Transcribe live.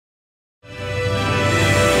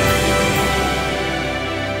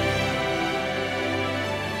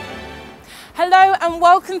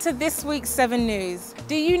welcome to this week's 7 News.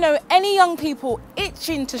 Do you know any young people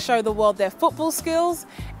itching to show the world their football skills?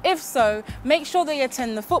 If so, make sure they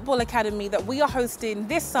attend the Football Academy that we are hosting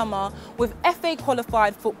this summer with FA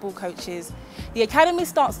qualified football coaches. The Academy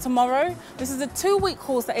starts tomorrow. This is a 2-week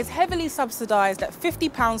course that is heavily subsidised at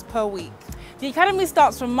 £50 per week. The Academy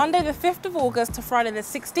starts from Monday the 5th of August to Friday the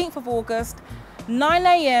 16th of August, 9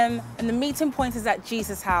 AM, and the meeting point is at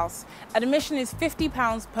Jesus House. Admission is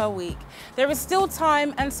 £50 per week. There is still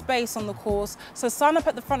time and space on the course, so sign up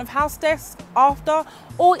at the front of house desk after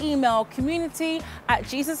or email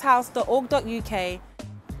community@jesushouse.org.uk.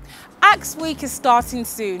 Acts Week is starting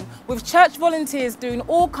soon, with church volunteers doing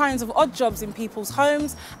all kinds of odd jobs in people's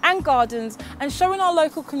homes and gardens and showing our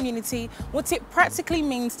local community what it practically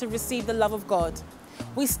means to receive the love of God.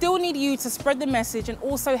 We still need you to spread the message and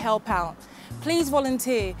also help out. Please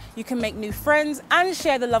volunteer. You can make new friends and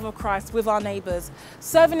share the love of Christ with our neighbours.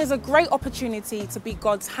 Serving is a great opportunity to be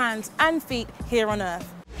God's hands and feet here on earth.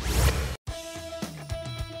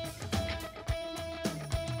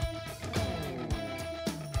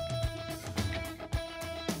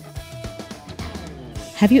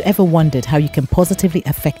 Have you ever wondered how you can positively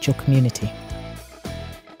affect your community?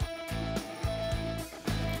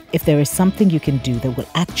 If there is something you can do that will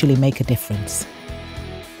actually make a difference.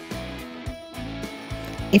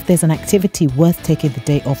 If there's an activity worth taking the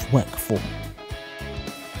day off work for.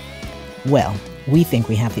 Well, we think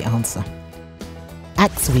we have the answer.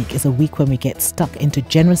 Acts Week is a week when we get stuck into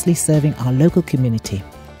generously serving our local community.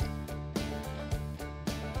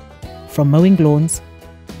 From mowing lawns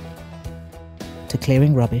to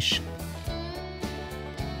clearing rubbish,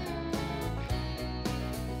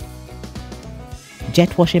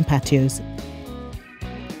 jet washing patios,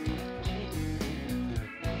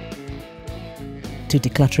 to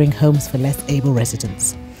decluttering homes for less able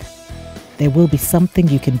residents. There will be something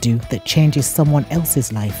you can do that changes someone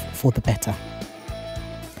else's life for the better.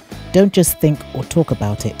 Don't just think or talk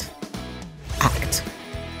about it. Act.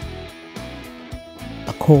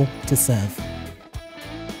 A call to serve.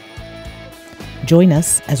 Join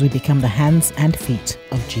us as we become the hands and feet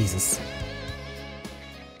of Jesus.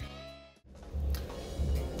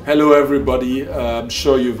 Hello everybody, I'm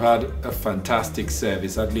sure you've had a fantastic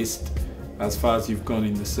service, at least as far as you've gone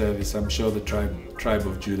in the service. I'm sure the tribe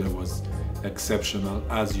of Judah was exceptional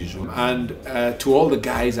as usual. And to all the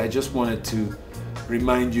guys, I just wanted to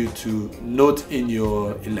remind you to note in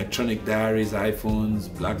your electronic diaries, iPhones,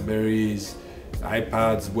 Blackberries,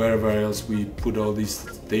 iPads, wherever else we put all these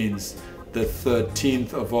things, the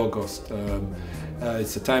 13th of August.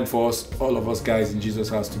 It's a time for us, all of us guys in Jesus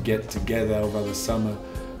House, to get together over the summer.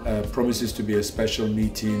 Promises to be a special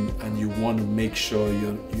meeting, and you want to make sure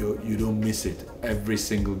you don't miss it. Every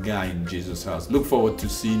single guy in Jesus House. Look forward to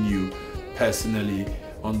seeing you personally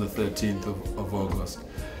on the 13th of August.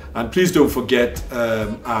 And please don't forget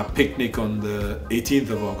our picnic on the 18th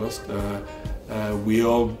of August. We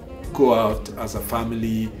all go out as a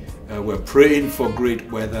family. We're praying for great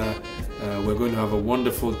weather. We're going to have a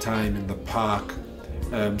wonderful time in the park.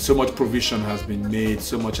 So much provision has been made,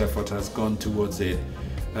 so much effort has gone towards it.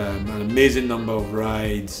 An amazing number of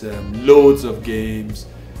rides, loads of games,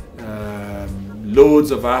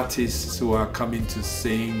 loads of artists who are coming to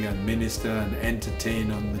sing and minister and entertain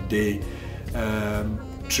on the day.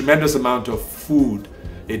 Tremendous amount of food.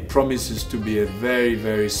 It promises to be a very,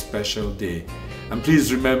 very special day. And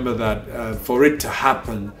please remember that for it to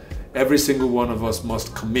happen, every single one of us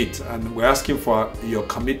must commit. And we're asking for your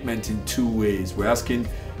commitment in 2 ways. We're asking,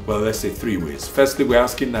 well, let's say 3 ways. Firstly, we're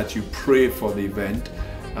asking that you pray for the event,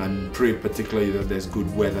 and pray particularly that there's good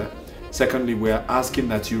weather. Secondly, we are asking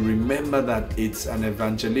that you remember that it's an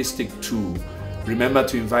evangelistic tool. Remember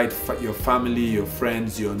to invite your family, your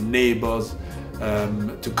friends, your neighbors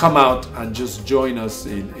to come out and just join us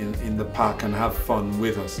in the park and have fun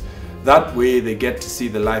with us. That way they get to see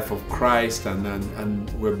the life of Christ, and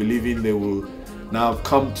we're believing they will now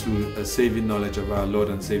come to a saving knowledge of our Lord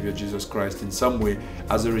and Savior Jesus Christ in some way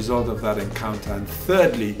as a result of that encounter. And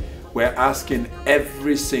thirdly, we're asking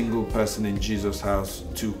every single person in Jesus House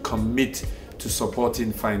to commit to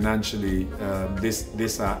supporting financially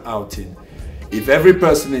this outing. If every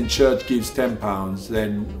person in church gives £10,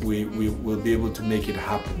 then we will be able to make it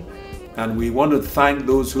happen. And we want to thank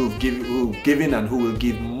those who've given and who will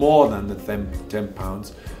give more than the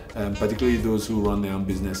 £10, particularly those who run their own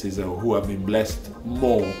businesses or who have been blessed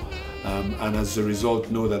more. And as a result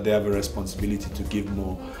know that they have a responsibility to give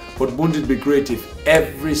more. But wouldn't it be great if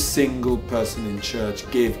every single person in church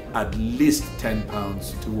gave at least £10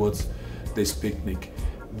 towards this picnic?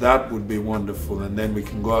 That would be wonderful, and then we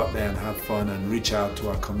can go out there and have fun and reach out to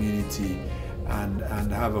our community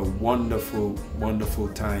and have a wonderful, wonderful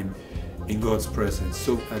time in God's presence.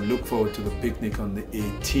 So I look forward to the picnic on the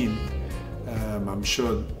 18th. I'm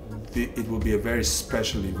sure it will be a very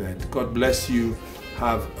special event. God bless you.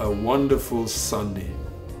 Have a wonderful Sunday.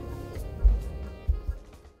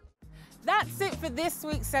 That's it for this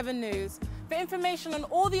week's 7 News. For information on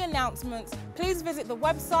all the announcements, please visit the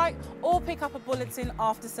website or pick up a bulletin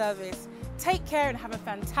after service. Take care and have a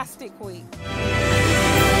fantastic week.